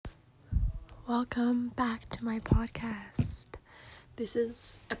Welcome back to my podcast. This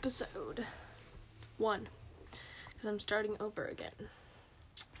is episode 1, because I'm starting over again,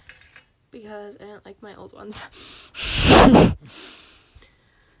 because I didn't like my old ones.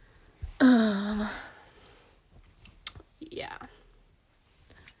 Yeah.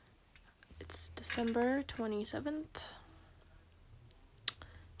 It's December 27th,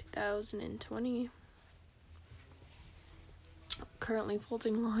 2020. Currently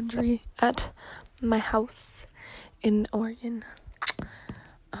folding laundry at my house in Oregon.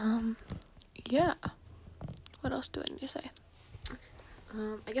 Yeah. What else do I need to say?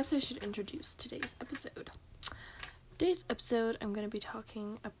 I guess I should introduce today's episode. Today's episode, I'm going to be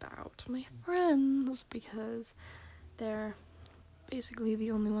talking about my friends, because they're basically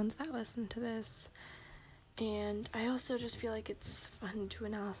the only ones that listen to this. And I also just feel like it's fun to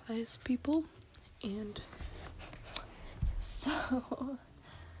analyze people, and so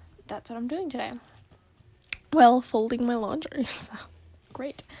that's what I'm doing today. Well, folding my laundry, so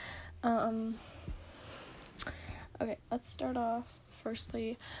great. Okay, let's start off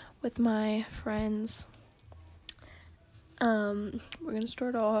firstly with my friends. We're gonna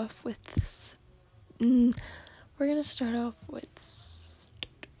start off with Ashlyn.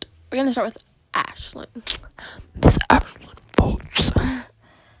 Miss Ashlyn Bolts.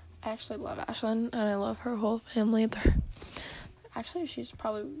 I actually love Ashlyn, and I love her whole family.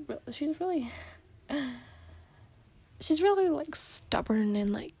 She's really like stubborn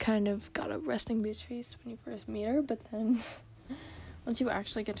and like kind of got a resting bitch face when you first meet her, but then once you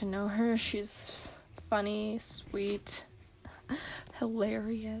actually get to know her, she's funny, sweet,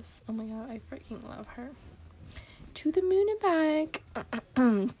 hilarious. Oh my god, I freaking love her. To the moon and back.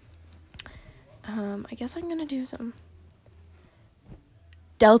 I guess I'm gonna do some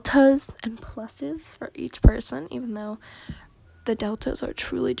deltas and pluses for each person, even though the deltas are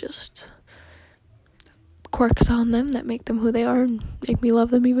truly just quirks on them that make them who they are and make me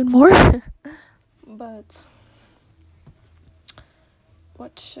love them even more. But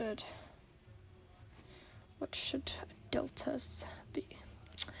what should deltas be?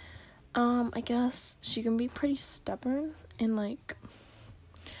 I guess she can be pretty stubborn, and like,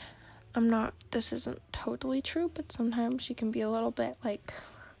 this isn't totally true, but sometimes she can be a little bit like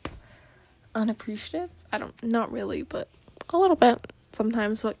unappreciative. Not really, but a little bit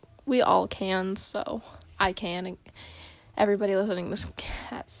sometimes, but we all can, so I can, and everybody listening to this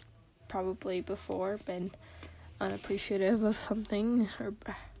has probably before been unappreciative of something, or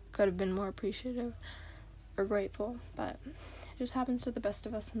could have been more appreciative or grateful, but it just happens to the best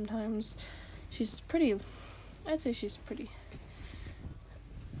of us sometimes. I'd say she's pretty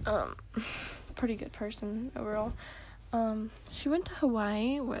good person overall. She went to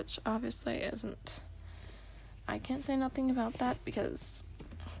Hawaii, which obviously I can't say nothing about that, because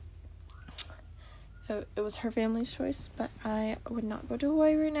it was her family's choice, but I would not go to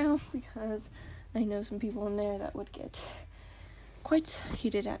Hawaii right now, because I know some people in there that would get quite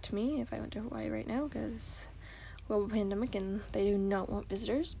heated at me if I went to Hawaii right now, because global pandemic, and they do not want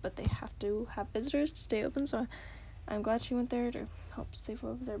visitors, but they have to have visitors to stay open, so I'm glad she went there to help save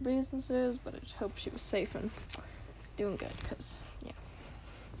over their businesses, but I just hope she was safe and doing good, because, yeah.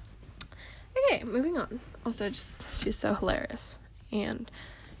 Okay, moving on. Also, she's so hilarious, and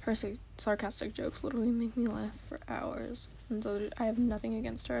her sarcastic jokes literally make me laugh for hours, and so I have nothing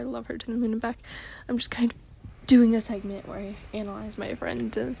against her. I love her to the moon and back. I'm just kind of doing a segment where I analyze my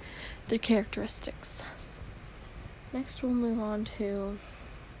friends and their characteristics. Next, we'll move on to,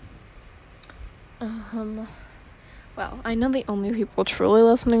 well, I know the only people truly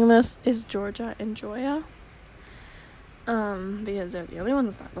listening to this is Georgia and Joya, because they're the only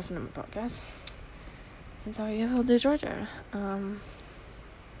ones that listen to my podcast, and so I guess I'll do Georgia.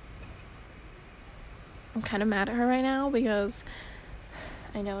 I'm kind of mad at her right now, because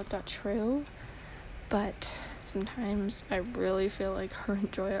I know it's not true, but sometimes I really feel like her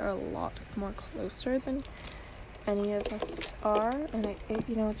and Joya are a lot more closer than any of us are, and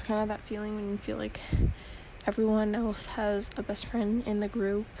it's kind of that feeling when you feel like everyone else has a best friend in the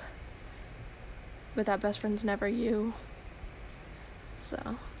group, but that best friend's never you.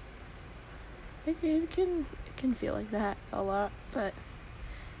 So it can feel like that a lot, but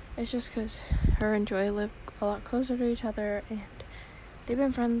it's just because her and Joy live a lot closer to each other, and they've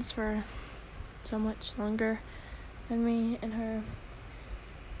been friends for so much longer than me and her.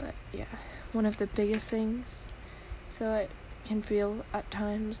 But yeah, one of the biggest things, so I can feel at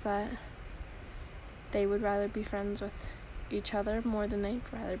times that they would rather be friends with each other more than they'd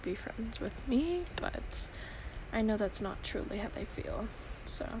rather be friends with me, but I know that's not truly how they feel.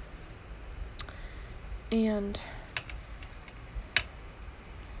 So, and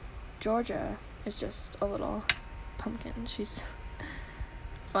Georgia is just a little pumpkin. She's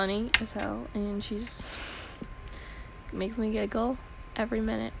funny as hell, and she's makes me giggle every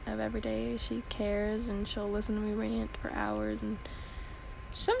minute of every day. She cares, and she'll listen to me rant for hours, and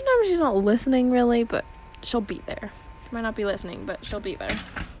sometimes she's not listening really, but she'll be there. She might not be listening, but she'll be there.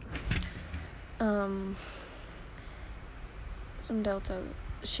 Some deltas.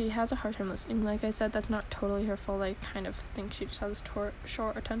 She has a hard time listening. Like I said, that's not totally her fault. I kind of think she just has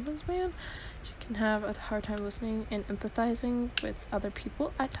short attention span. She can have a hard time listening and empathizing with other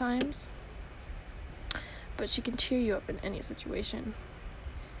people at times. But she can cheer you up in any situation.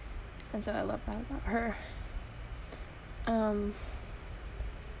 And so I love that about her.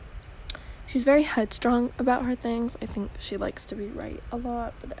 She's very headstrong about her things. I think she likes to be right a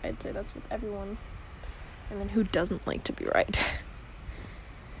lot, but I'd say that's with everyone. I mean, who doesn't like to be right?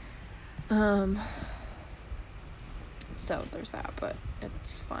 So there's that, but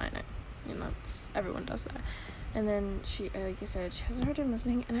it's fine. Everyone does that. And then she, like you said, she has a hard time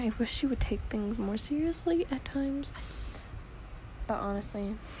listening, and I wish she would take things more seriously at times. But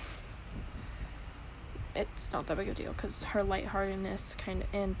honestly, it's not that big a deal, because her lightheartedness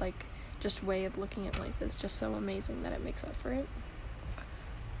and like just way of looking at life is just so amazing that it makes up for it.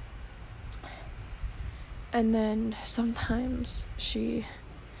 And then sometimes she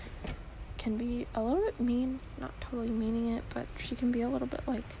can be a little bit mean, not totally meaning it, but she can be a little bit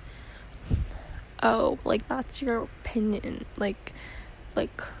like, oh, like that's your opinion, like,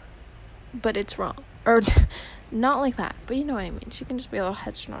 but it's wrong, or not like that, but you know what I mean. She can just be a little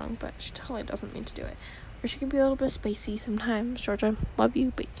headstrong, but she totally doesn't mean to do it. Or she can be a little bit spacey sometimes. Georgia, love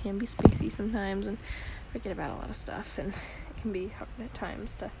you, but you can be spacey sometimes and forget about a lot of stuff, and it can be hard at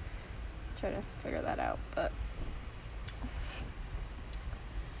times to try to figure that out, but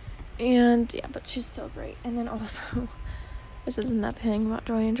she's still great. And then also, this is another thing about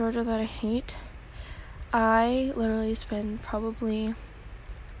Joy and Georgia that I hate. I literally spend probably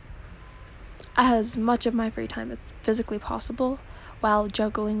as much of my free time as physically possible while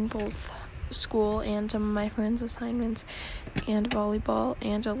juggling both school and some of my friends' assignments and volleyball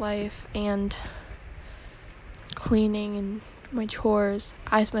and a life and cleaning and my chores.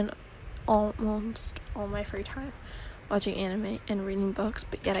 I spend almost all my free time watching anime and reading books,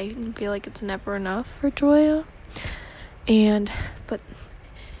 but yet I feel like it's never enough for Joya. And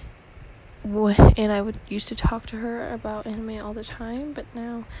I would used to talk to her about anime all the time, but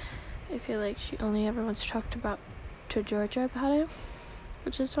now I feel like she only ever wants to talk to Georgia about it,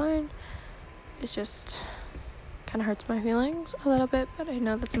 which is fine. It just kind of hurts my feelings a little bit, but I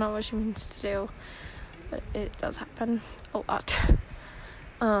know that's not what she means to do, but it does happen a lot.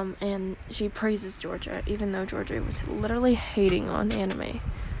 And she praises Georgia, even though Georgia was literally hating on anime.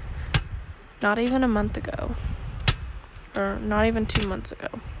 Not even a month ago. Or not even 2 months ago.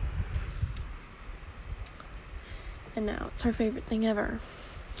 And now it's her favorite thing ever.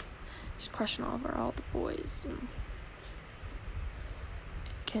 She's crushing all the boys. And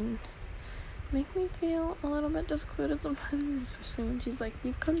it can make me feel a little bit discluded sometimes, especially when she's like,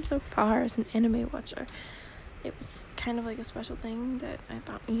 you've come so far as an anime watcher. It was kind of like a special thing that I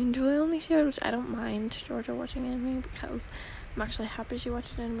thought me and Joy only shared, which I don't mind Georgia watching anime, because I'm actually happy she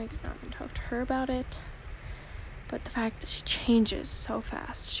watches anime, because now I can talk to her about it. But the fact that she changes so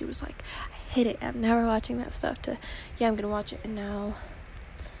fast, she was like, I hate it, I'm never watching that stuff, to, yeah, I'm gonna watch it, and now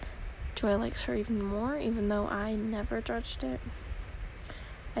Joy likes her even more, even though I never judged it.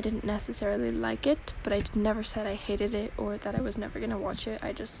 I didn't necessarily like it, but I never said I hated it, or that I was never gonna watch it.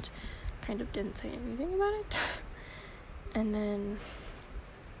 I just kind of didn't say anything about it. And then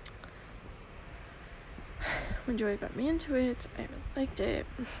when Joy got me into it, I really liked it,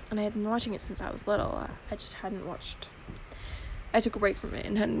 and I had been watching it since I was little. I just hadn't watched, I took a break from it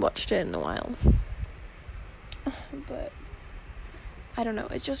and hadn't watched it in a while. But I don't know,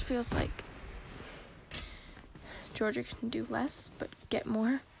 it just feels like Georgia can do less but get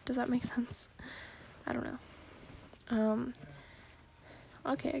more. Does that make sense? I don't know.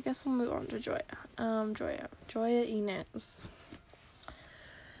 Okay, I guess we'll move on to Joya. Joya Inez.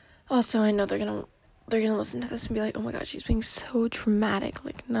 Also, I know they're gonna listen to this and be like, oh my god, she's being so dramatic.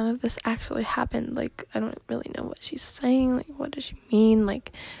 Like, none of this actually happened. Like, I don't really know what she's saying. Like, what does she mean?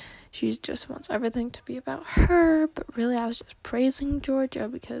 Like, she just wants everything to be about her. But really, I was just praising Georgia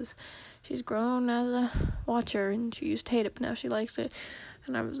because she's grown as a watcher, and she used to hate it, but now she likes it.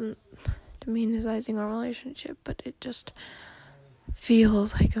 And I wasn't demonizing our relationship, but it just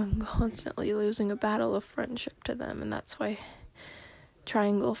feels like I'm constantly losing a battle of friendship to them, and that's why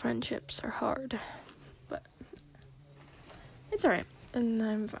triangle friendships are hard. But it's alright, and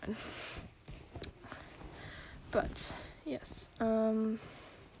I'm fine. But yes,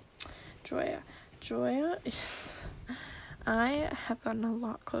 Joya is... I have gotten a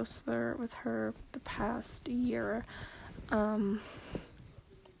lot closer with her the past year.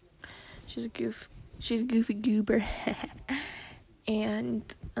 She's a goofy goober.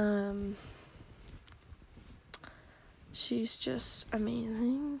 And, she's just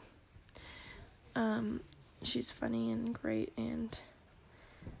amazing. She's funny and great, and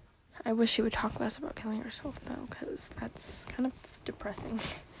I wish she would talk less about killing herself, though, because that's kind of depressing.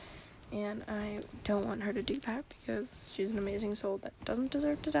 And I don't want her to do that, because she's an amazing soul that doesn't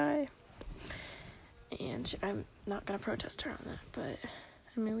deserve to die. And I'm not going to protest her on that, but,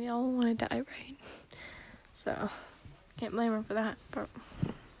 I mean, we all want to die, right? So, can't blame her for that, but,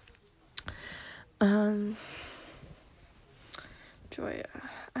 Joya.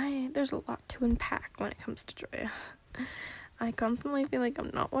 There's a lot to unpack when it comes to Joya. I constantly feel like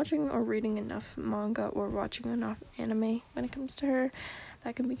I'm not watching or reading enough manga or watching enough anime when it comes to her.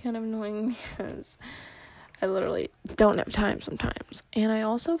 That can be kind of annoying because I literally don't have time sometimes. And I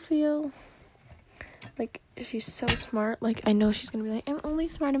also feel like she's so smart. Like, I know she's gonna be like, I'm only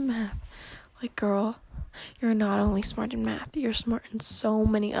smart in math. Like, girl, you're not only smart in math. You're smart in so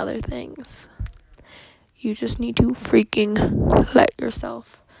many other things. You just need to freaking let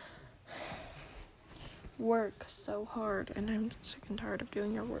yourself work so hard. And I'm sick and tired of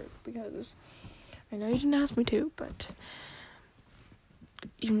doing your work because I know you didn't ask me to, but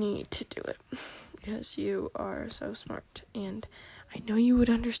you need to do it because you are so smart. And I know you would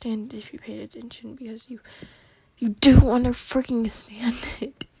understand if you paid attention because you do understand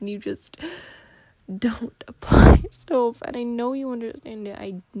it. And you just don't apply yourself, and I know you understand it.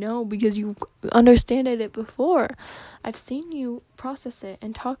 I know because you understood it before. I've seen you process it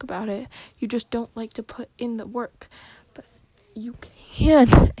and talk about it. You just don't like to put in the work, but you can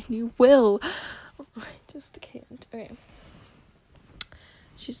and you will. I just can't. Okay.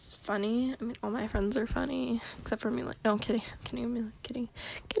 She's funny. I mean, all my friends are funny except for Amelia. No, I'm kidding. Amelia. Kidding,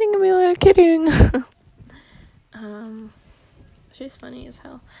 Amelia. Kidding. She's funny as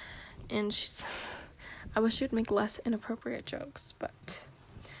hell. And I wish she would make less inappropriate jokes, but,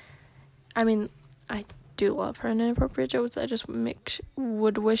 I mean, I do love her inappropriate jokes. I just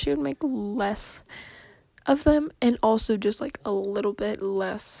would wish she would make less of them, and also just, like, a little bit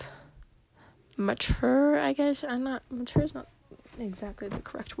less mature, I guess. Mature is not exactly the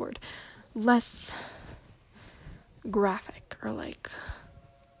correct word. Less graphic, or, like,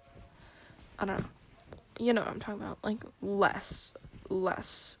 I don't know. You know what I'm talking about. Like, less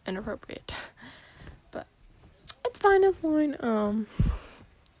inappropriate. But it's fine. They're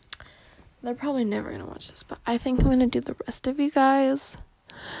probably never gonna watch this, but I think I'm gonna do the rest of you guys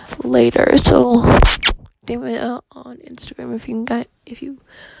later. So DM it on Instagram if you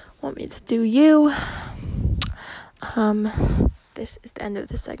want me to do you. This is the end of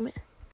this segment.